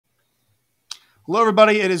Hello,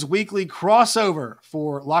 everybody. It is weekly crossover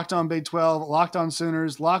for Locked On Big 12, Locked On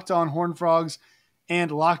Sooners, Locked On Horned Frogs, and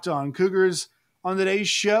Locked On Cougars. On today's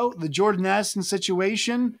show, the Jordan Addison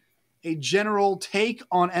situation, a general take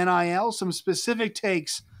on NIL, some specific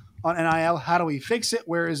takes on NIL. How do we fix it?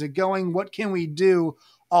 Where is it going? What can we do?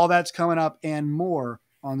 All that's coming up and more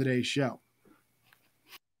on today's show.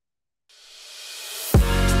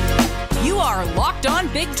 You are Locked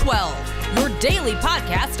On Big 12, your daily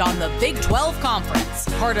podcast on the Big 12 Conference,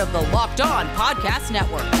 part of the Locked On Podcast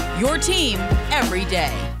Network, your team every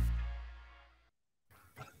day.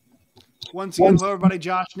 Once again, hello, everybody.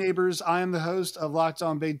 Josh Neighbors. I am the host of Locked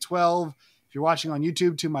On Big 12. If you're watching on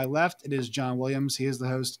YouTube, to my left, it is John Williams. He is the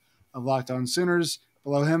host of Locked On Sooners.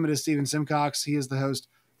 Below him, it is Steven Simcox. He is the host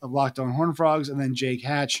of Locked On Horned Frogs. And then Jake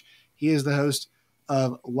Hatch. He is the host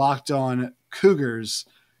of Locked On Cougars.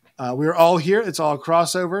 We're all here. It's all a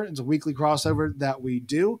crossover. It's a weekly crossover that we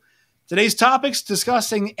do. Today's topics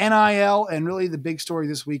discussing NIL, and really the big story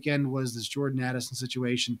this weekend was this Jordan Addison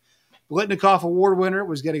situation. Blitnikoff Award winner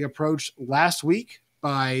was getting approached last week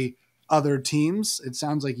by other teams. It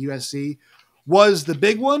sounds like USC was the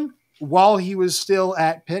big one. While he was still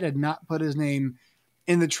at Pitt, had not put his name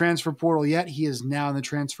in the transfer portal yet. He is now in the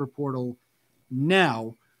transfer portal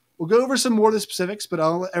now. We'll go over some more of the specifics, but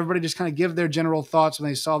I'll let everybody just kind of give their general thoughts when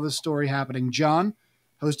they saw this story happening. John,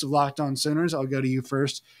 host of Locked On Sooners, I'll go to you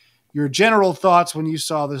first. Your general thoughts when you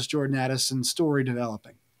saw this Jordan Addison story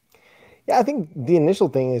developing. Yeah, I think the initial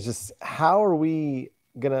thing is just how are we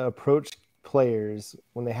going to approach players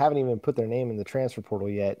when they haven't even put their name in the transfer portal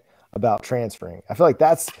yet about transferring? I feel like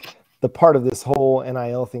that's the part of this whole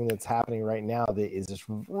NIL thing that's happening right now that is just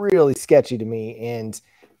really sketchy to me. And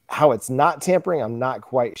how it's not tampering, I'm not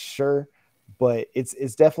quite sure, but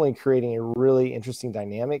it's definitely creating a really interesting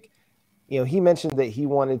dynamic. You know, he mentioned that he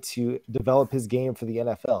wanted to develop his game for the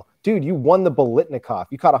NFL. Dude, you won the Blitnikoff.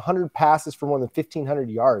 You caught 100 passes for more than 1,500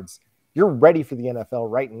 yards. You're ready for the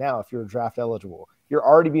NFL right now if you're draft eligible. You're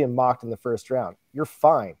already being mocked in the first round. You're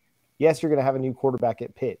fine. Yes, you're going to have a new quarterback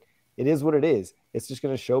at Pitt. It is what it is. It's just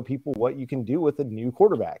going to show people what you can do with a new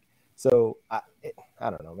quarterback. So, I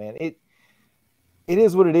don't know, man. It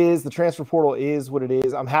is what it is. The transfer portal is what it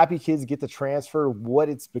is. I'm happy kids get the transfer. What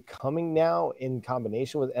it's becoming now in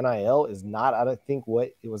combination with NIL is not, I don't think,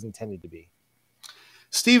 what it was intended to be.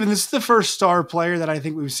 Steven, this is the first star player that I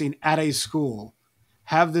think we've seen at a school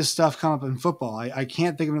have this stuff come up in football. I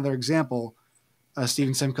can't think of another example,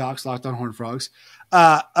 Steven Simcox, Locked On Horned Frogs,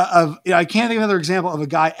 I can't think of another example of a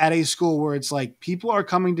guy at a school where it's like people are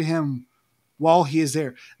coming to him while he is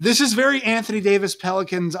there. This is very Anthony Davis,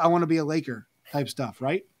 Pelicans, I want to be a Laker type stuff,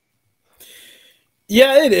 right?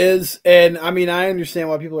 Yeah, it is. And, I mean, I understand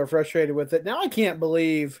why people are frustrated with it. Now I can't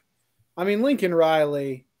believe – I mean, Lincoln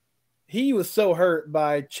Riley, he was so hurt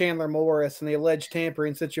by Chandler Morris and the alleged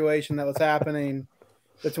tampering situation that was happening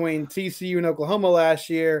between TCU and Oklahoma last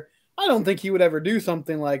year. I don't think he would ever do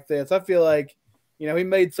something like this. I feel like, you know, he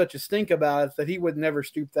made such a stink about it that he would never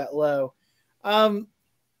stoop that low.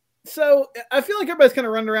 So I feel like everybody's kind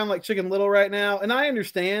of running around like Chicken Little right now, and I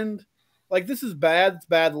understand – like, this is bad. It's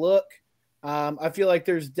bad look. I feel like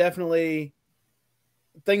there's definitely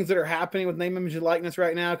things that are happening with name, image, and likeness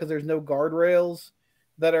right now because there's no guardrails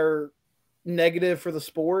that are negative for the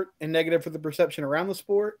sport and negative for the perception around the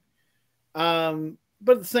sport. But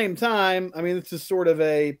at the same time, I mean, this is sort of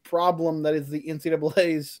a problem that is the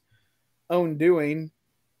NCAA's own doing.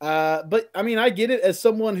 But, I mean, I get it as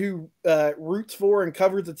someone who roots for and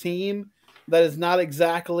covers a team that is not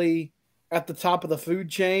exactly at the top of the food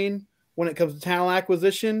chain when it comes to talent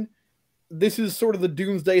acquisition. This is sort of the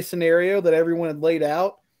doomsday scenario that everyone had laid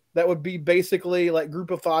out. That would be basically like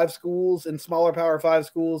group of 5 schools and smaller Power 5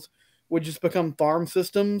 schools would just become farm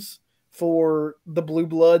systems for the blue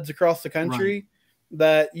bloods across the country. Right.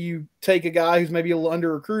 That you take a guy who's maybe a little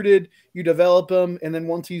under recruited, you develop him, and then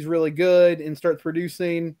once he's really good and starts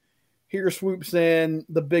producing, here swoops in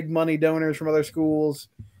the big money donors from other schools,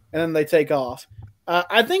 and then they take off.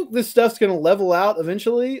 I think this stuff's going to level out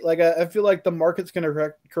eventually. Like, I feel like the market's going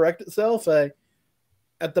to correct itself.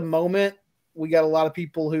 At the moment, we got a lot of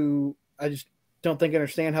people who I just don't think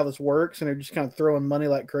understand how this works, and they're just kind of throwing money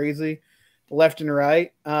like crazy left and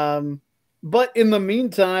right. But in the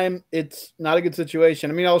meantime, it's not a good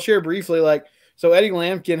situation. I mean, I'll share briefly, so Eddie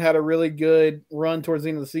Lampkin had a really good run towards the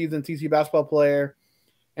end of the season, TCU basketball player,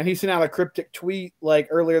 and he sent out a cryptic tweet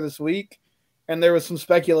earlier this week. And there was some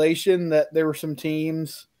speculation that there were some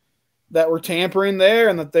teams that were tampering there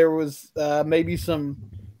and that there was maybe some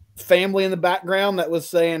family in the background that was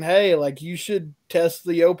saying, hey, you should test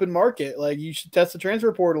the open market. You should test the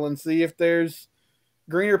transfer portal and see if there's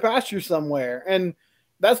greener pasture somewhere. And,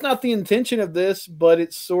 that's not the intention of this, but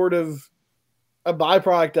it's sort of a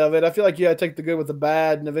byproduct of it. I feel like you got to take the good with the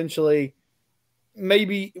bad, and eventually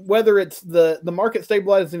maybe whether it's the market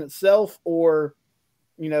stabilizing itself or,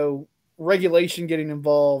 regulation getting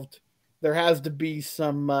involved, there has to be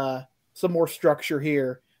some more structure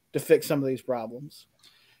here to fix some of these problems.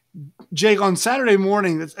 Jake, on Saturday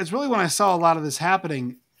morning, that's really when I saw a lot of this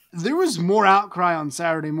happening. There was more outcry on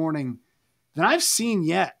Saturday morning than I've seen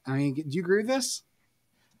yet. I mean, do you agree with this?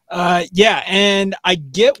 Yeah, and I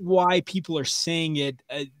get why people are saying it.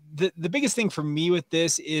 The biggest thing for me with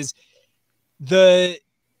this is the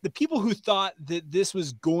people who thought that this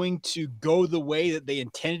was going to go the way that they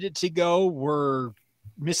intended it to go were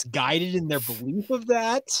misguided in their belief of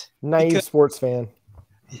that. Naive sports fan.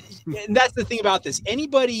 And that's the thing about this.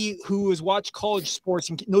 Anybody who has watched college sports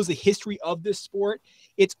and knows the history of this sport,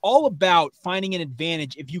 it's all about finding an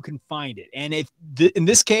advantage if you can find it. And in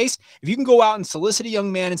this case, if you can go out and solicit a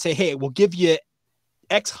young man and say, hey, we'll give you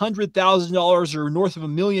X $100,000 or north of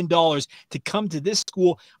 $1 million to come to this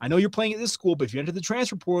school. I know you're playing at this school, but if you enter the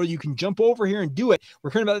transfer portal, you can jump over here and do it.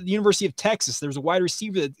 We're hearing about the University of Texas. There's a wide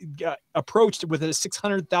receiver that got approached with a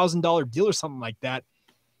 $600,000 deal or something like that.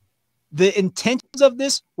 The intentions of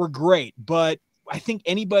this were great, but I think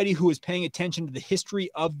anybody who is paying attention to the history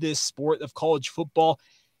of this sport of college football,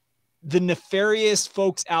 the nefarious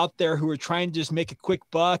folks out there who are trying to just make a quick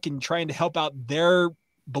buck and trying to help out their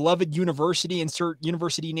beloved university, insert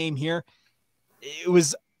university name here, it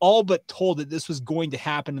was all but told that this was going to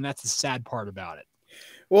happen, and that's the sad part about it.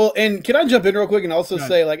 Well, and can I jump in real quick and also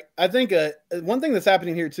say, I think one thing that's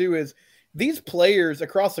happening here too is these players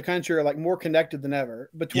across the country are more connected than ever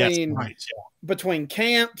between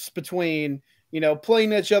camps, between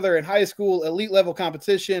playing each other in high school, elite level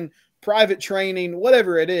competition, private training,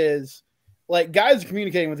 whatever it is. Guys are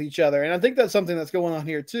communicating with each other, and I think that's something that's going on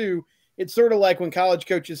here too. It's sort of like when college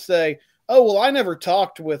coaches say, "Oh, well, I never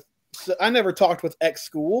talked with X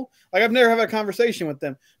school. I've never had a conversation with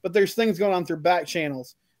them." But there's things going on through back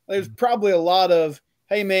channels. There's probably a lot of,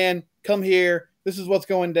 "Hey, man, come here. This is what's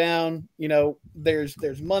going down.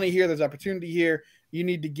 There's money here. There's opportunity here. You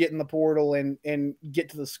need to get in the portal and get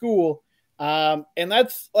to the school." And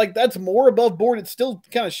that's more above board. It's still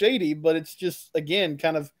kind of shady, but it's just, again,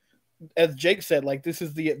 kind of, as Jake said, this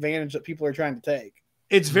is the advantage that people are trying to take.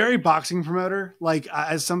 It's very boxing promoter.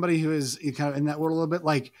 As somebody who is kind of in that world a little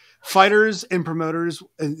bit, fighters and promoters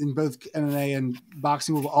in both MMA and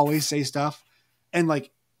boxing will always say stuff and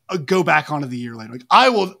go back on it the year later. I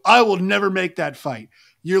will never make that fight.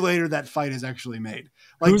 Year later, that fight is actually made.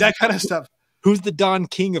 That kind of stuff. Who's the Don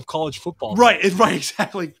King of college football? Right,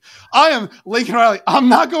 exactly. I am Lincoln Riley. I'm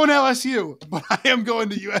not going to LSU, but I am going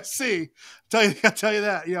to USC. I'll tell you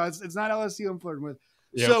that. It's not LSU I'm flirting with.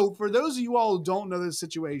 Yep. So for those of you all who don't know this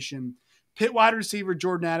situation, Pitt wide receiver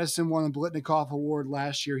Jordan Addison won the Biletnikoff Award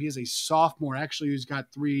last year. He is a sophomore, actually, who's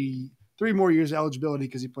got three more years of eligibility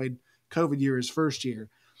because he played COVID year his first year.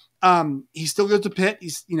 He still goes to Pitt.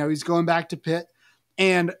 He's going back to Pitt.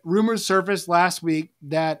 And rumors surfaced last week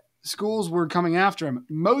that schools were coming after him,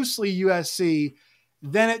 mostly USC.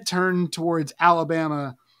 Then it turned towards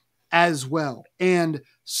Alabama as well. And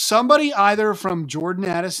somebody either from Jordan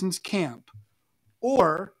Addison's camp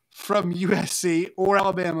or from USC or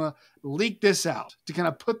Alabama leaked this out to kind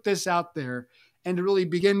of put this out there and to really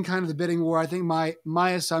begin kind of the bidding war. I think my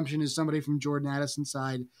assumption is somebody from Jordan Addison's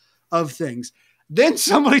side of things. Then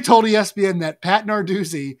somebody told ESPN that Pat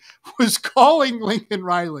Narduzzi was calling Lincoln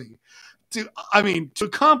Riley to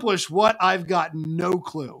accomplish what I've got no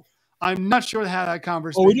clue. I'm not sure how that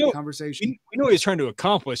conversation. We know what he's trying to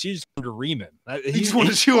accomplish. He just wanted to ream him. He just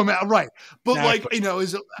wanted to chew him out, right? But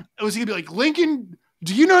was he gonna be like, Lincoln,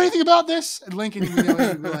 do you know anything about this? And Lincoln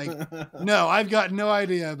would be like, no, I've got no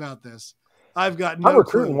idea about this. I've got no. I'm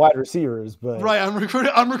recruiting wide receivers, but right, I'm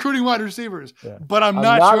recruiting wide receivers, but I'm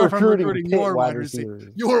not sure if I'm recruiting your wide receivers.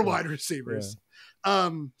 Your wide receivers.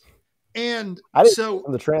 Yeah. And I didn't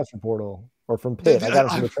from the transfer portal or from Pitt. I got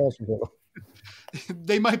it from the transfer portal.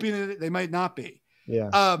 They might be, they might not be.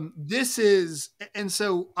 Yeah. This is, and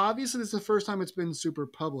so obviously this is the first time it's been super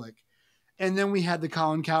public. And then we had the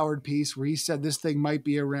Colin Cowherd piece where he said this thing might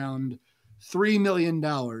be around $3 million,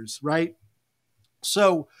 right?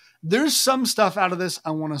 So there's some stuff out of this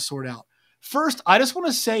I want to sort out. First, I just want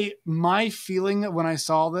to say my feeling when I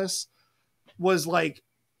saw this was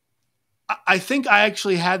I think I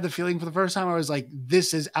actually had the feeling for the first time I was like,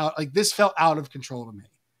 this is out, this felt out of control to me.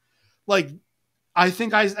 I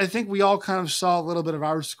think we all kind of saw a little bit of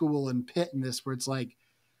our school and Pitt in this, where it's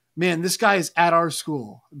man, this guy is at our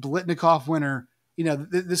school, Biletnikoff winner.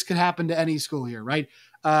 This could happen to any school here, right?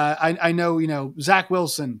 I know, Zach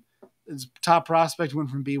Wilson is top prospect, went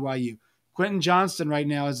from BYU. Quentin Johnston right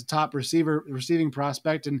now is a top receiving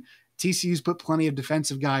prospect, and TCU's put plenty of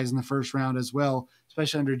defensive guys in the first round as well,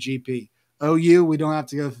 especially under GP. OU, we don't have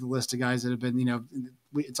to go through the list of guys that have been,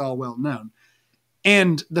 it's all well known.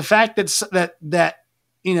 And the fact that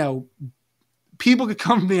people could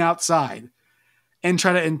come from the outside and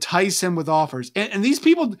try to entice him with offers. And these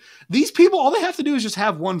people, all they have to do is just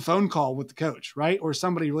have one phone call with the coach, right? Or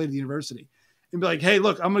somebody related to the university and be like, hey,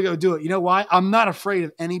 look, I'm going to go do it. You know why? I'm not afraid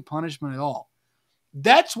of any punishment at all.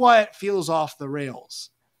 That's why it feels off the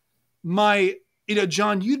rails.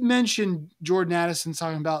 John, you'd mentioned Jordan Addison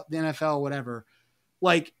talking about the NFL, whatever.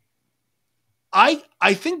 Like,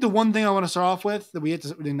 I think the one thing I want to start off with that we have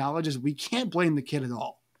to acknowledge is we can't blame the kid at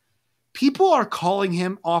all. People are calling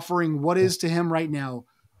him, offering what is to him right now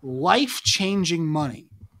life-changing money.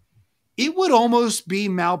 It would almost be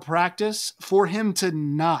malpractice for him to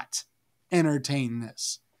not entertain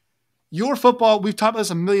this. Your football, we've talked about this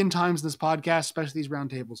a million times in this podcast, especially these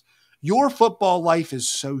roundtables. Your football life is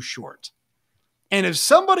so short. And if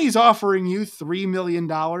somebody's offering you $3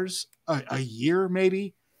 million a year,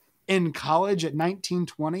 maybe in college at 19,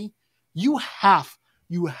 20, you have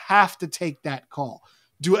to take that call.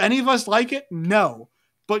 Do any of us like it? No.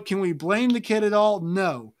 But can we blame the kid at all?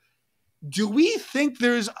 No. Do we think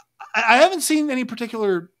I haven't seen any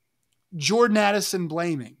particular Jordan Addison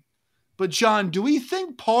blaming, but John, do we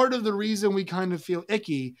think part of the reason we kind of feel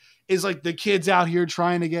icky is like the kid's out here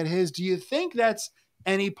trying to get his? Do you think that's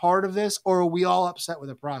any part of this, or are we all upset with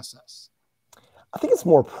the process? I think it's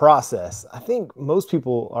more process. I think most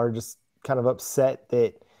people are just kind of upset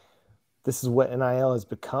that this is what NIL has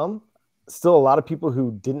become. Still, a lot of people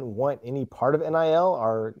who didn't want any part of NIL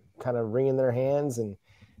are kind of wringing their hands and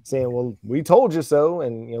saying, well, we told you so.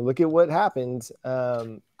 And, look at what happened.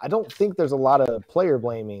 I don't think there's a lot of player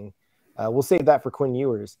blaming. We'll save that for Quinn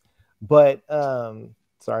Ewers. But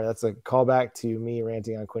sorry, that's a callback to me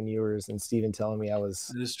ranting on Quinn Ewers and Steven telling me I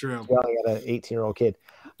was yelling at an 18-year-old kid.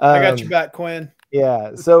 I got your back, Quinn.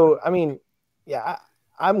 Yeah. So, I'm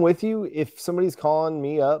with you. If somebody's calling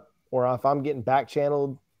me up or if I'm getting back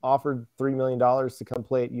channeled, offered $3 million to come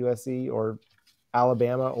play at USC or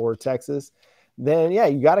Alabama or Texas, then yeah,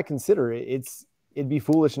 you got to consider it. It'd be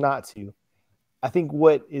foolish not to. I think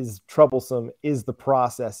what is troublesome is the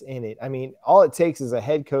process in it. I mean, all it takes is a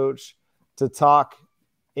head coach to talk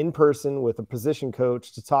in person with a position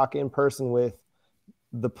coach, to talk in person with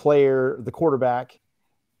the player, the quarterback,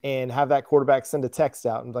 and have that quarterback send a text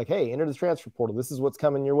out and like, hey, enter the transfer portal. This is what's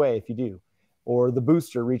coming your way if you do. Or the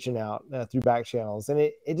booster reaching out through back channels. And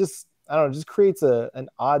it just, I don't know, just creates an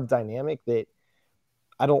odd dynamic that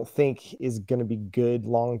I don't think is going to be good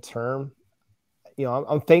long-term.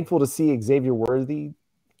 I'm thankful to see Xavier Worthy,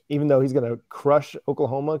 even though he's going to crush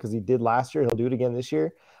Oklahoma because he did last year, he'll do it again this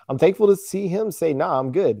year. I'm thankful to see him say, nah,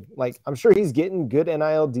 I'm good. Like, I'm sure he's getting good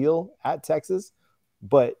NIL deal at Texas,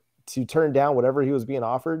 but to turn down whatever he was being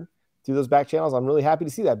offered through those back channels, I'm really happy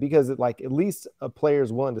to see that because at least a player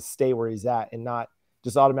is willing to stay where he's at and not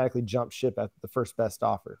just automatically jump ship at the first best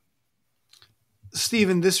offer.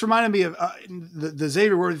 Steven, this reminded me of the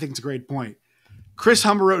Xavier Worthy thing's a great point. Chris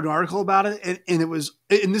Humber wrote an article about it, and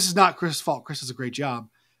this is not Chris' fault. Chris does a great job,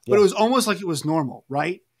 but It was almost like it was normal,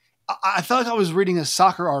 right? I felt like I was reading a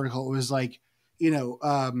soccer article. It was like,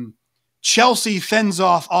 Chelsea fends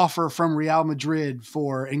off offer from Real Madrid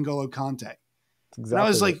for N'Golo Kanté. Exactly. And I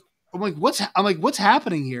was like, what's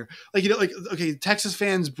happening here? Okay, Texas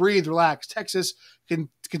fans breathe, relax. Texas can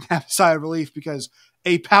have a sigh of relief because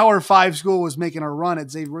a Power 5 school was making a run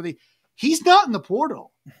at Xavier Worthy. He's not in the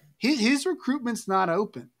portal. His recruitment's not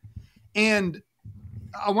open. And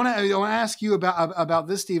I want to ask you about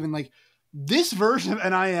this, Steven. Like, this version of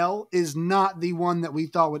NIL is not the one that we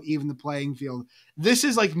thought would even the playing field. This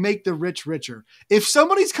is like make the rich richer. If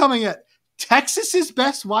somebody's coming at Texas's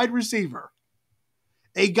best wide receiver,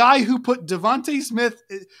 a guy who put Devontae Smith,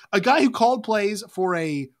 a guy who called plays for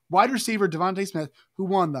a wide receiver, Devontae Smith, who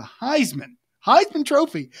won the Heisman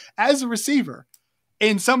Trophy as a receiver,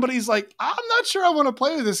 and somebody's like, I'm not sure I want to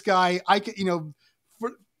play with this guy. I could,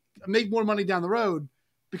 make more money down the road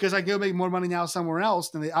because I can go make more money now somewhere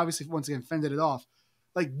else. And they obviously, once again, fended it off.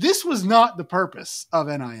 Like, this was not the purpose of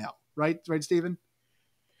NIL, right? Right, Steven?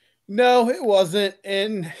 No, it wasn't.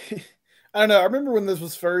 And I don't know. I remember when this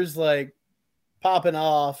was first popping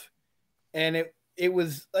off, and it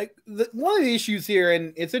was like one of the issues here.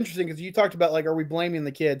 And it's interesting because you talked about are we blaming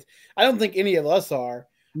the kids? I don't think any of us are.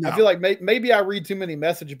 No. I feel like maybe I read too many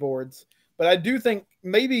message boards, but I do think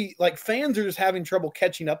maybe fans are just having trouble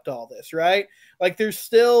catching up to all this, right? Like, there's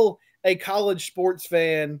still a college sports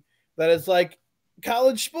fan that is like,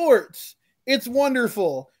 college sports, it's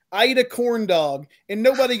wonderful. I eat a corn dog and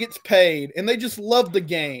nobody gets paid and they just love the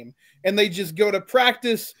game and they just go to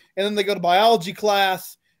practice and then they go to biology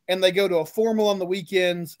class and they go to a formal on the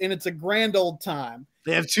weekends and it's a grand old time.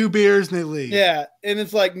 They have 2 beers and they leave. Yeah. And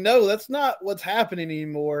it's like, no, that's not what's happening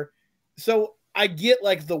anymore. So I get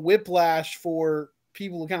like the whiplash for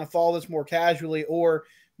people who kind of follow this more casually or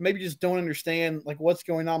maybe just don't understand like what's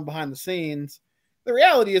going on behind the scenes. The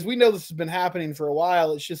reality is we know this has been happening for a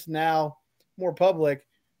while. It's just now more public.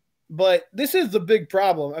 But this is the big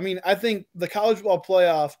problem. I mean, I think the college football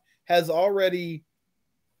playoff has already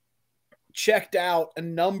checked out a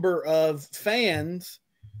number of fans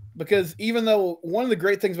because even though one of the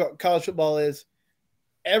great things about college football is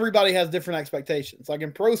everybody has different expectations. Like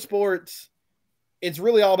in pro sports, it's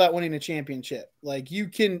really all about winning a championship. Like you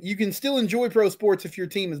can still enjoy pro sports if your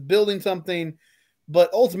team is building something, but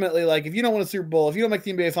ultimately, like if you don't win a Super Bowl, if you don't make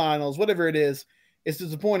the NBA Finals, whatever it is, it's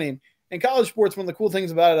disappointing. In college sports, one of the cool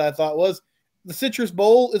things about it, I thought, was the Citrus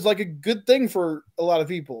Bowl is like a good thing for a lot of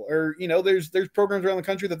people. Or, you know, there's programs around the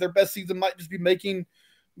country that their best season might just be making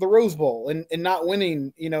the Rose Bowl and not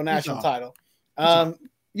winning, you know, national title.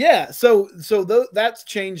 Yeah. So that's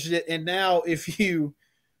changed it. And now if you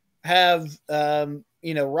have,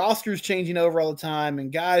 you know, rosters changing over all the time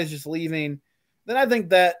and guys just leaving, then I think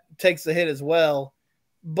that takes the hit as well.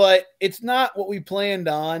 But it's not what we planned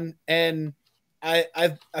on. And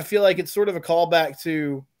I feel like it's sort of a callback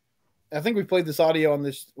to, I think we played this audio on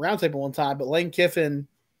this roundtable one time, but Lane Kiffin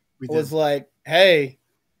was like, hey,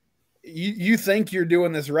 you think you're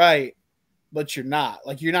doing this right, but you're not.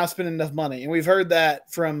 Like, you're not spending enough money. And we've heard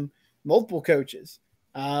that from multiple coaches.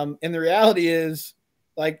 And the reality is,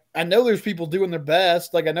 like, I know there's people doing their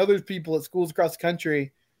best. Like, I know there's people at schools across the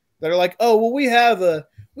country that are like, oh, well, we have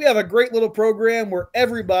a great little program where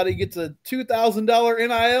everybody gets a $2,000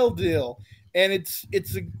 NIL deal. And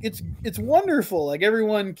it's wonderful. Like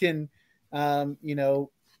everyone can, you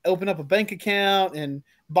know, open up a bank account and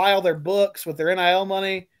buy all their books with their NIL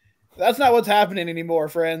money. That's not what's happening anymore,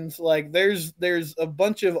 friends. Like there's a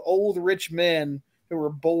bunch of old rich men who are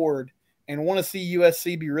bored and want to see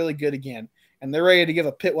USC be really good again, and they're ready to give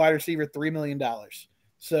a Pitt wide receiver $3 million.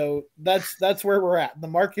 So that's where we're at. The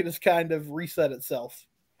market has kind of reset itself.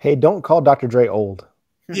 Hey, don't call Dr. Dre old.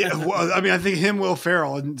 Yeah, well, I mean, I think him, Will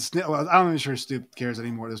Ferrell, and I'm not even sure Stoop cares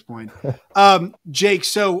anymore at this point. Jake,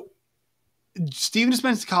 so Steven just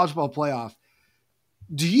mentioned the college football playoff.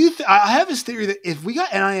 Do you? I have this theory that if we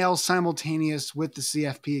got NIL simultaneous with the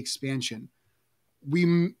CFP expansion, we,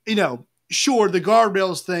 you know, sure, the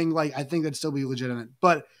guardrails thing, like I think that'd still be legitimate,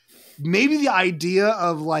 but maybe the idea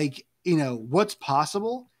of like, you know, what's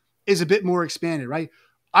possible is a bit more expanded, right?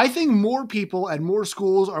 I think more people and more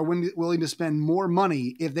schools are willing to spend more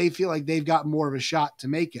money if they feel like they've got more of a shot to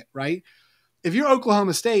make it, right? If you're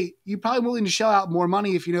Oklahoma State, you're probably willing to shell out more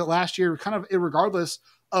money if you know last year, kind of regardless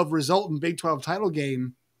of result in Big 12 title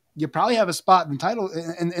game, you probably have a spot in title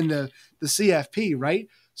in the CFP, right?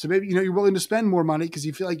 So maybe, you know, you're willing to spend more money because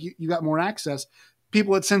you feel like you got more access.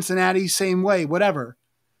 People at Cincinnati, same way, whatever.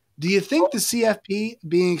 Do you think the CFP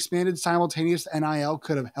being expanded simultaneous to NIL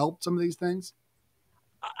could have helped some of these things?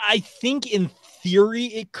 I think in theory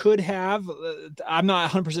it could have. I'm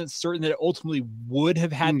not 100% certain that it ultimately would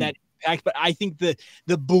have had that impact, but I think the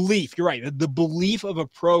belief, you're right, the belief of a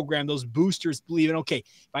program, those boosters believe in, okay,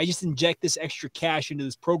 if I just inject this extra cash into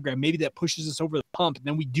this program, maybe that pushes us over the pump, and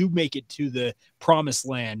then we do make it to the promised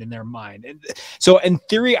land in their mind. And so in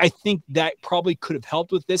theory, I think that probably could have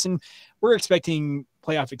helped with this, and we're expecting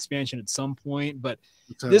playoff expansion at some point, but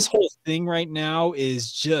this whole thing right now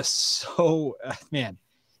is just so, man,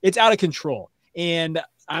 it's out of control. And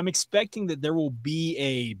I'm expecting that there will be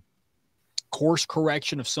a course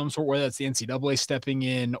correction of some sort, whether that's the NCAA stepping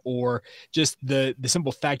in or just the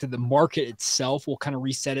simple fact that the market itself will kind of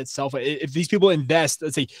reset itself. If these people invest,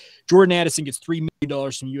 let's say Jordan Addison gets $3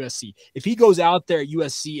 million from USC. If he goes out there at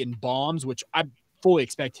USC and bombs, which I fully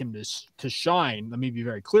expect him to shine, let me be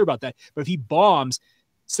very clear about that. But if he bombs,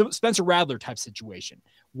 Spencer Rattler type situation,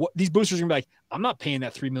 these boosters are gonna be like, I'm not paying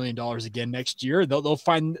that $3 million again next year. They'll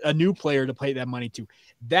find a new player to pay that money to.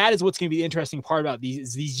 That is what's gonna be the interesting part about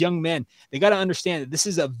these young men. They got to understand that this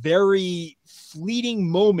is a very fleeting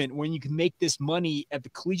moment when you can make this money at the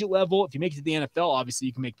collegiate level. If you make it to the NFL, obviously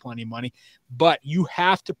you can make plenty of money, but you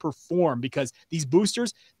have to perform because these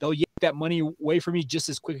boosters, they'll yank that money away from you just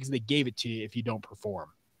as quick as they gave it to you if you don't perform.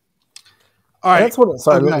 All right.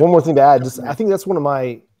 One more thing to add. I think that's one of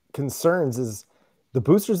my concerns is the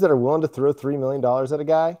boosters that are willing to throw $3 million at a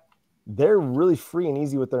guy, they're really free and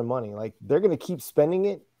easy with their money. Like they're going to keep spending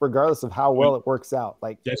it regardless of how well it works out.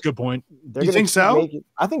 Like that's a good point. They're you think so?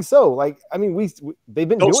 I think so. Like, I mean, they've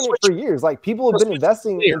been doing it for years. Like people have been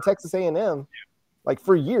investing in Texas A&M like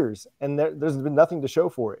for years, and there's been nothing to show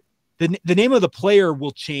for it. The name of the player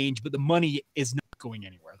will change, but the money is not going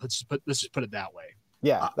anywhere. Let's just put it that way.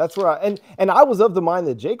 Yeah, that's where and I was of the mind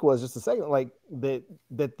that Jake was just a second, like that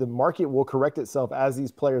the market will correct itself as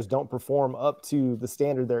these players don't perform up to the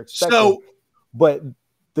standard they're expecting. But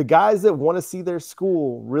the guys that want to see their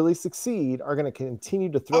school really succeed are going to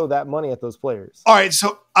continue to throw that money at those players. All right,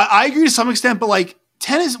 so I agree to some extent, but like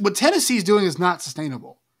what Tennessee's doing is not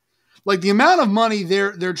sustainable. Like the amount of money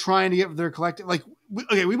they're trying to get for their collective, like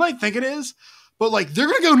we might think it is, but like they're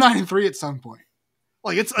going to go 9-3 at some point.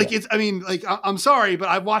 Like it's like I mean, like I'm sorry, but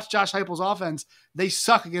I've watched Josh Heupel's offense. They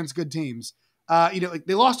suck against good teams. Like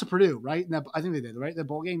they lost to Purdue, right? I think they did, right? The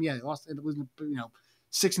bowl game, yeah, they lost. It was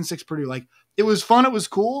 6-6 Purdue. Like it was fun, it was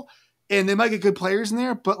cool, and they might get good players in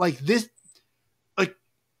there. But like this, like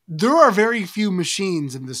there are very few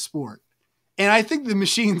machines in this sport, and I think the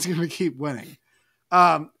machine's going to keep winning.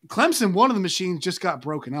 Clemson, one of the machines just got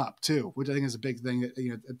broken up too, which I think is a big thing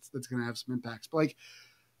that that's going to have some impacts. But like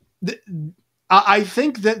I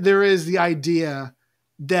think that there is the idea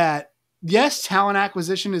that yes, talent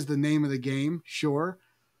acquisition is the name of the game, sure.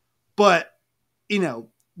 But,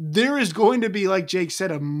 there is going to be, like Jake said,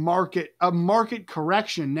 a market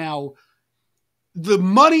correction. Now, the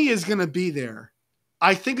money is going to be there.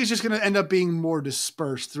 I think it's just going to end up being more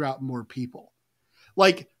dispersed throughout more people.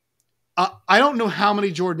 Like, I don't know how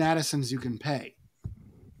many Jordan Addisons you can pay.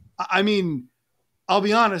 I mean, I'll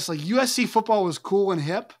be honest, like USC football was cool and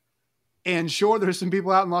hip. And sure, there's some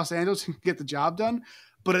people out in Los Angeles who can get the job done.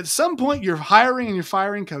 But at some point, you're hiring and you're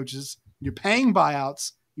firing coaches. You're paying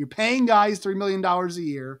buyouts. You're paying guys $3 million a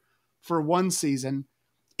year for one season.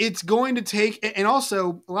 It's going to take – and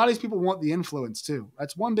also, a lot of these people want the influence too.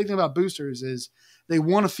 That's one big thing about boosters is they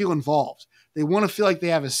want to feel involved. They want to feel like they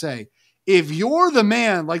have a say. If you're the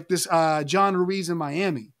man like this John Ruiz in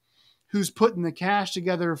Miami who's putting the cash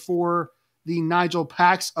together for the Nigel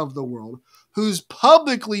Packs of the world – who's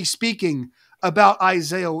publicly speaking about the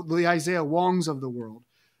Isaiah Wongs of the world.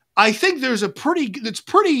 I think it's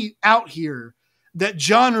pretty out here that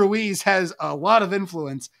John Ruiz has a lot of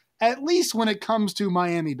influence, at least when it comes to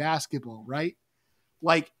Miami basketball, right?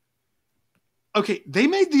 Like, okay, they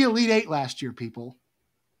made the Elite Eight last year, people.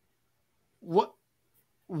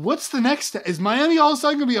 What's the next step? Is Miami all of a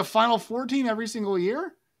sudden going to be a Final Four team every single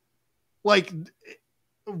year? Like,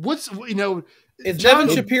 is Devin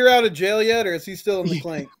Shapiro out of jail yet, or is he still in the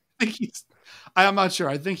clink? I'm not sure.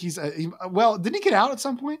 I think he's didn't he get out at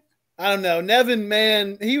some point? I don't know. Nevin,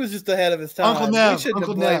 man, he was just ahead of his time. Uncle Nev, we shouldn't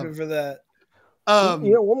have blamed him for that. One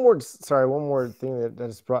more thing that I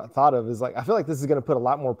just thought of is like I feel like this is going to put a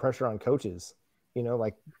lot more pressure on coaches.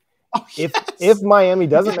 If Miami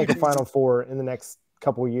doesn't make a Final Four in the next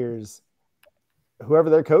couple of years, whoever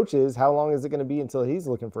their coach is, how long is it going to be until he's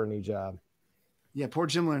looking for a new job? Yeah, poor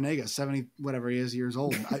Jim Larinaga, 70 whatever he is years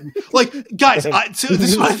old. Guys, this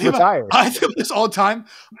is what I think about. I think about this all the time.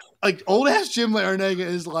 Like old ass Jim Larinaga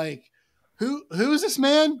is like, who is this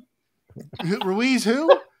man? Ruiz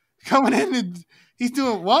who? Coming in and he's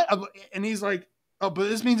doing what? And he's like, oh, but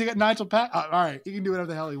this means he got Nigel Pack. All right, he can do whatever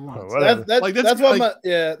the hell he wants.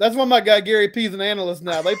 That's why my guy Gary P's an analyst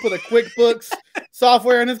now. They put a QuickBooks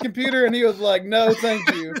software in his computer, and he was like, "No,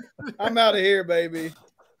 thank you, I'm out of here, baby."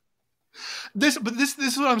 This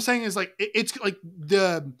is what I'm saying is like it's like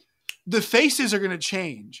the faces are going to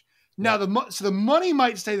change now. The money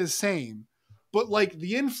might stay the same, but like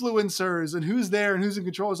the influencers and who's there and who's in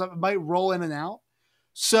control of stuff might roll in and out.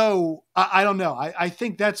 So I don't know. I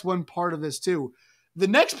think that's one part of this too. The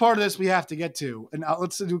next part of this we have to get to, and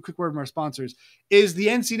let's do a quick word from our sponsors, is the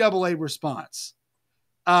NCAA response.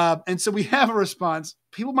 And so we have a response.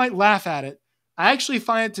 People might laugh at it. I actually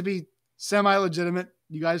find it to be semi-legitimate.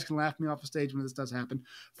 You guys can laugh me off the stage when this does happen.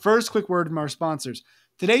 First, quick word from our sponsors.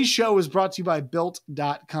 Today's show is brought to you by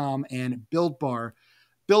Built.com and Built Bar.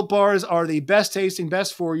 Built Bars are the best tasting,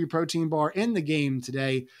 best for you protein bar in the game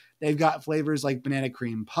today. They've got flavors like banana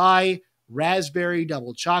cream pie, raspberry,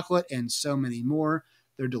 double chocolate, and so many more.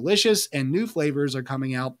 They're delicious, and new flavors are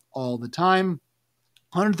coming out all the time.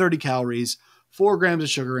 130 calories, 4 grams of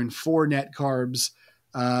sugar, and 4 net carbs.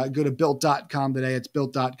 Go to Built.com today. It's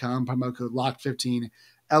Built.com. Promo code LOCKED15,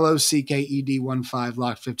 LOCKED15,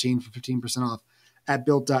 LOCKED15 for 15% off at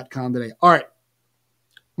Built.com today. All right.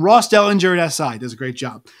 Ross Dellinger at SI does a great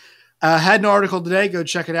job. Had an article today. Go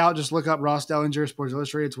check it out. Just look up Ross Dellinger, Sports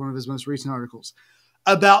Illustrated. It's one of his most recent articles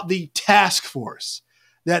about the task force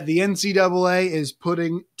that the NCAA is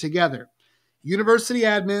putting together. University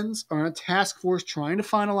admins are on a task force trying to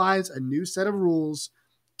finalize a new set of rules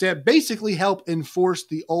to basically help enforce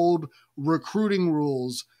the old recruiting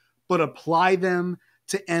rules, but apply them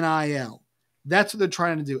to NIL. That's what they're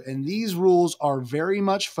trying to do. And these rules are very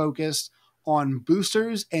much focused on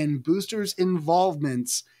boosters and boosters'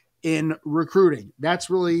 involvements in recruiting. That's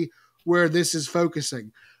really where this is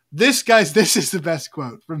focusing. This is the best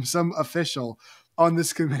quote from some official on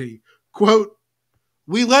this committee. Quote,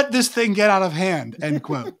 "We let this thing get out of hand," end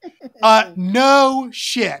quote. No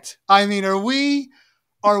shit. I mean, are we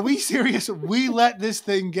serious? We let this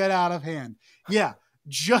thing get out of hand. Yeah,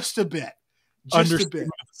 just a bit. Just a bit. Of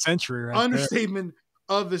the century, right? Understatement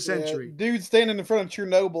of the century. Yeah, dude standing in front of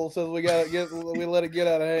Chernobyl says we let it get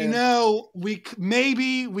out of hand. You know,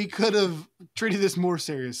 maybe we could have treated this more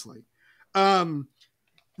seriously.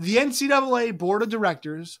 The NCAA Board of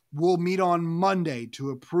Directors will meet on Monday to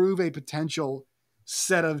approve a potential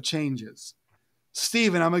set of changes.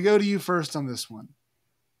 Steven, I'm going to go to you first on this one.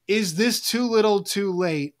 Is this too little too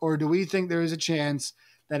late, or do we think there is a chance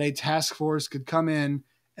that a task force could come in?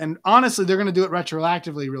 And honestly, they're going to do it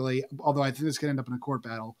retroactively, really, although I think this could end up in a court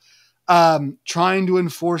battle, trying to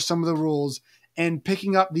enforce some of the rules and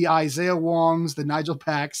picking up the Isaiah Wongs, the Nigel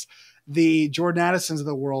Packs, the Jordan Addisons of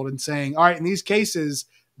the world and saying, all right, in these cases,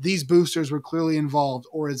 these boosters were clearly involved,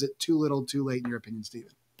 or is it too little too late in your opinion,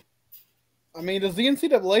 Steven? I mean, does the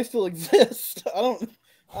NCAA still exist? I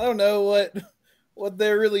don't know what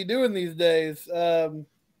they're really doing these days.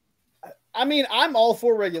 I mean, I'm all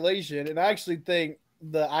for regulation, and I actually think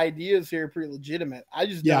the ideas here are pretty legitimate. I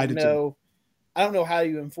just don't know. I don't know how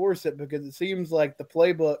you enforce it, because it seems like the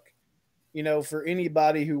playbook, for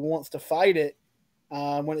anybody who wants to fight it,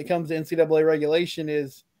 when it comes to NCAA regulation,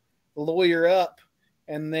 is lawyer up,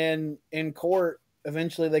 and then in court,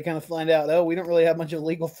 eventually they kind of find out, oh, we don't really have much of a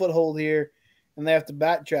legal foothold here, and they have to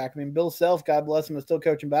backtrack. I mean, Bill Self, God bless him, is still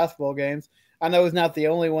coaching basketball games. I know he's not the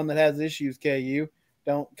only one that has issues, KU.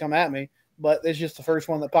 Don't come at me, but it's just the first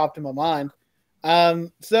one that popped in my mind.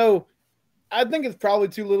 So I think it's probably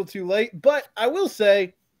too little too late, but I will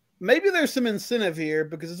say maybe there's some incentive here,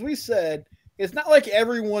 because as we said, it's not like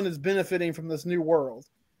everyone is benefiting from this new world.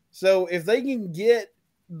 So if they can get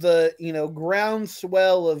the,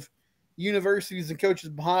 groundswell of universities and coaches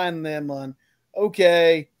behind them on,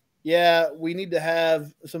 okay, yeah, we need to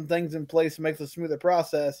have some things in place to make this a smoother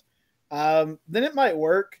process, then it might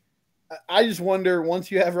work. I just wonder,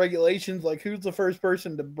 once you have regulations, like, who's the first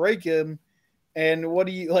person to break them? And what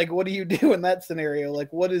do you do in that scenario?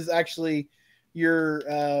 Like, what is actually your,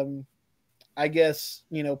 I guess,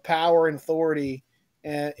 power and authority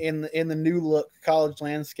in the new look college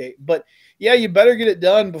landscape? But yeah, you better get it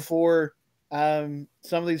done before some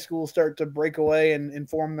of these schools start to break away and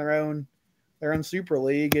form their own super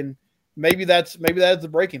league. And maybe that's the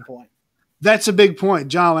breaking point. That's a big point.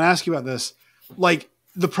 John, I want to ask you about this. Like,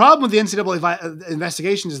 the problem with the NCAA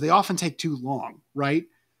investigations is they often take too long, right?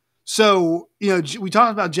 So, we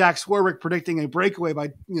talked about Jack Swarbrick predicting a breakaway by,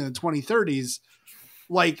 the 2030s.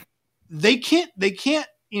 Like, they can't,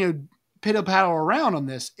 piddle paddle around on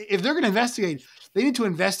this. If they're going to investigate, they need to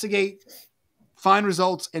investigate, find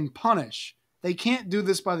results, and punish. They can't do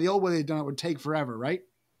this by the old way they've done it. It would take forever, right?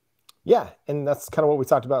 Yeah, and that's kind of what we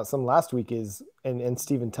talked about some last week is, and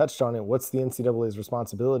Steven touched on it, what's the NCAA's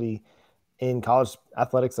responsibility in college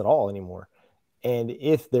athletics at all anymore? And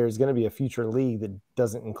if there's going to be a future league that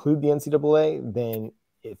doesn't include the NCAA, then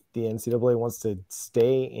if the NCAA wants to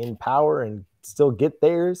stay in power and still get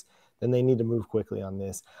theirs, then they need to move quickly on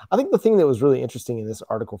this. I think the thing that was really interesting in this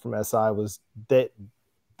article from SI was that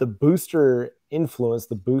the booster influence,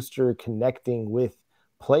 the booster connecting with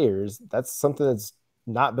players, that's something that's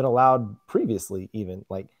not been allowed previously even.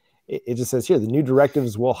 Like, it just says here, the new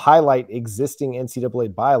directives will highlight existing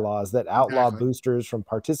NCAA bylaws that outlaw boosters from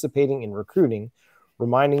participating in recruiting,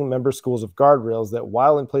 reminding member schools of guardrails that,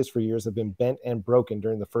 while in place for years, have been bent and broken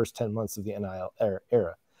during the first 10 months of the NIL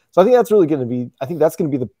era. So I think that's really going to be,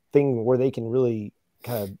 the thing where they can really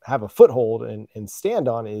kind of have a foothold and stand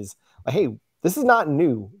on is like, hey, this is not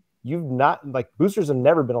new. Boosters have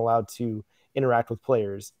never been allowed to interact with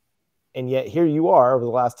players. And yet here you are over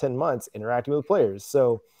the last 10 months interacting with players.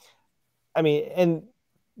 So, I mean, and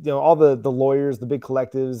all the lawyers, the big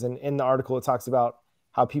collectives, and in the article it talks about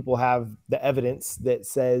how people have the evidence that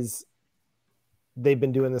says they've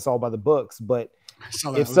been doing this all by the books. But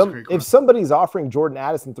if somebody's offering Jordan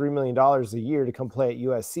Addison $3 million a year to come play at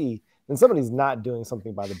USC, then somebody's not doing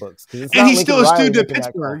something by the books. And he's still a student at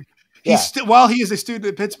Pittsburgh. While he is a student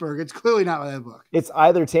at Pittsburgh, it's clearly not by the book. It's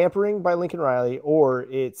either tampering by Lincoln Riley or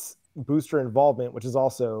it's booster involvement, which is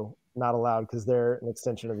also not allowed because they're an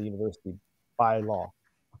extension of the university by law.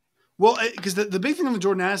 Well, because the big thing on the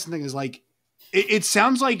Jordan Addison thing is like, it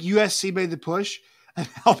sounds like USC made the push, and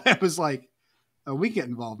Alabama's like, oh, we get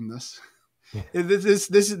involved in this. This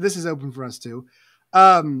is open for us too.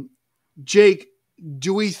 Jake,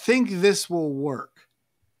 do we think this will work?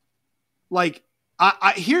 Like,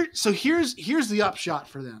 here's the upshot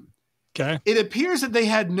for them. Okay. It appears that they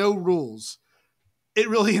had no rules. It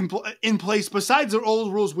really in place besides their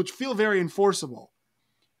old rules, which feel very enforceable.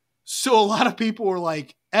 So a lot of people were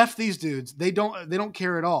like, F these dudes. They don't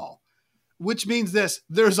care at all, which means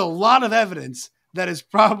there's a lot of evidence that is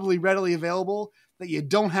probably readily available that you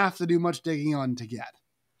don't have to do much digging on to get.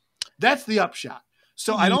 That's the upshot.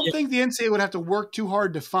 So I don't think the NCAA would have to work too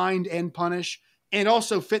hard to find and punish and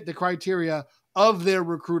also fit the criteria of their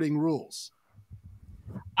recruiting rules.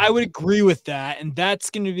 I would agree with that. And that's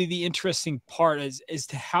going to be the interesting part as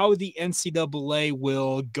to how the NCAA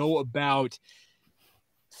will go about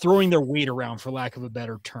throwing their weight around, for lack of a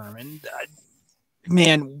better term. And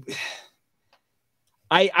man,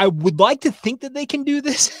 I would like to think that they can do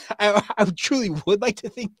this. I truly would like to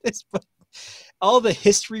think this, but all the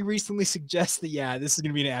history recently suggests that, yeah, this is going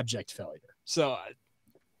to be an abject failure. So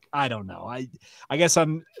I don't know. I guess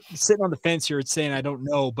I'm sitting on the fence here and saying I don't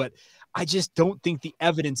know, but I just don't think the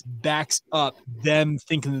evidence backs up them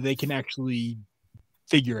thinking that they can actually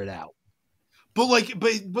figure it out. But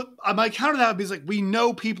my counter to that would be like, we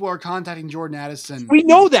know people are contacting Jordan Addison. We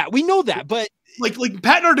know that, but like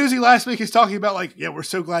Pat Narduzzi last week is talking about like, yeah, we're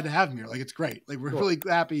so glad to have him here. Like, it's great. Like, we're really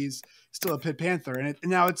happy he's still a Pitt Panther. And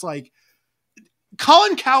now it's like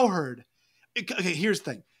Colin Cowherd. Okay, here's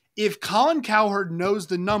the thing. If Colin Cowherd knows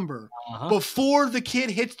the number before the kid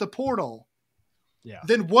hits the portal,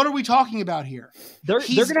 then what are we talking about here? They're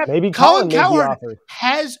gonna have, maybe Colin Cowherd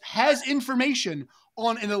has information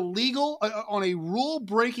on an illegal, on a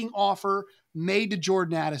rule-breaking offer made to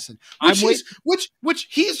Jordan Addison, which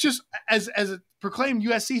he's just as a proclaimed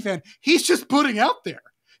USC fan, he's just putting out there.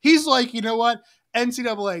 He's like, you know what,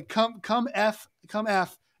 NCAA, come F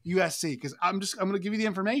USC, because I'm going to give you the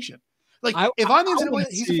information. Like, if I'm the NCAA,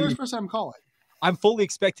 he's the first person I'm calling. I'm fully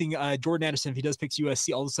expecting Jordan Addison, if he does pick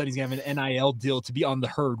USC, all of a sudden he's gonna have an NIL deal to be on the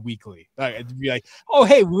Herd weekly. To be like, oh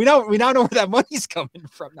hey, we now know where that money's coming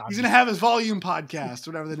from. No, he's gonna have his Volume podcast,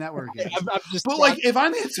 whatever the network is. If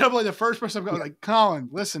I'm the NCAA, the first person I'm going, like, Colin,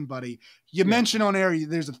 listen, buddy, you mentioned on air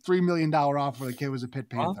there's a $3 million offer. The kid was a Pitt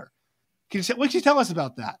Panther. What can you tell us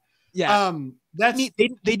about that? Yeah,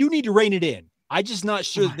 they do need to rein it in. I'm just not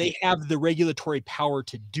sure they have the regulatory power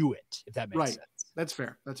to do it. If that makes sense. That's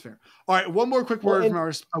fair. All right, one more quick word from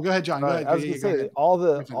our. Oh, go ahead, John. Go ahead. I was going to say all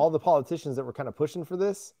the politicians that were kind of pushing for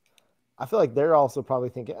this, I feel like they're also probably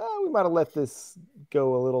thinking, we might have let this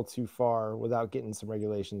go a little too far without getting some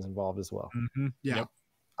regulations involved as well. Mm-hmm. Yeah, yep.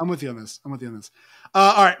 I'm with you on this.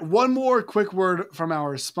 All right, one more quick word from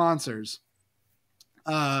our sponsors.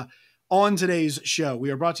 On today's show,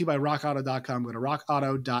 we are brought to you by RockAuto.com. Go to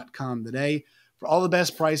RockAuto.com today for all the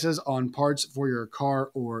best prices on parts for your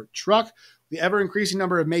car or truck. The ever-increasing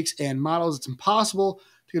number of makes and models, it's impossible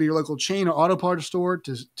to go to your local chain or auto parts store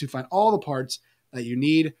to find all the parts that you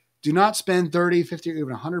need. Do not spend 30, 50, or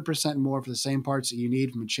even 100% more for the same parts that you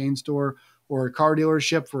need from a chain store or a car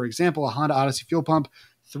dealership. For example, a Honda Odyssey fuel pump,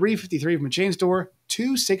 $353 from a chain store,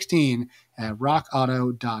 $216 at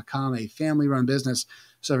rockauto.com, a family-run business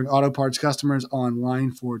serving auto parts customers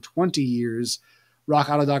online for 20 years.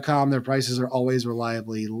 rockauto.com, their prices are always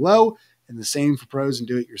reliably low. And the same for pros and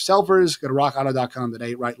do-it-yourselfers. Go to rockauto.com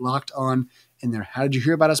today. Write Locked On in their How Did You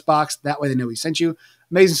Hear About Us box. That way they know we sent you.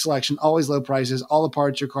 Amazing selection, always low prices, all the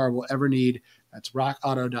parts your car will ever need. That's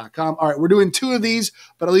rockauto.com. All right, we're doing 2 of these,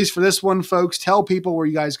 but at least for this one, folks, tell people where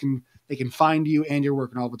they can find you and your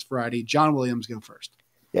work on all of its variety. John Williams, go first.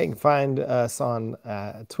 Yeah, you can find us on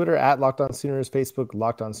Twitter at Locked On Sooners, Facebook,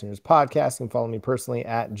 Locked On Sooners Podcast. You can follow me personally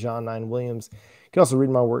at John9Williams. You can also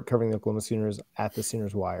read my work covering the Oklahoma Sooners at the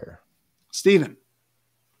Sooners Wire. Steven.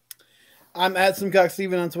 I'm at Simcox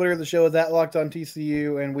Steven on Twitter. The show is at Locked On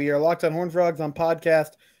TCU, and we are Locked On Horned Frogs on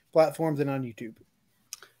podcast platforms and on YouTube.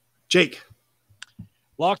 Jake.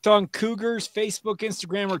 Locked On Cougars, Facebook,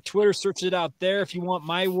 Instagram, or Twitter. Search it out there. If you want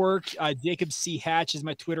my work, Jacob C. Hatch is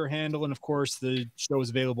my Twitter handle. And, of course, the show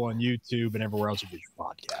is available on YouTube and everywhere else you get your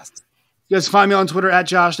podcast. You guys can find me on Twitter at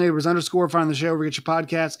JoshNeighbors_. Find the show where you get your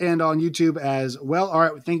podcasts and on YouTube as well. All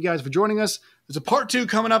right. Thank you guys for joining us. There's a part 2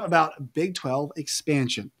 coming up about Big 12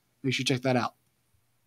 expansion. Make sure you check that out.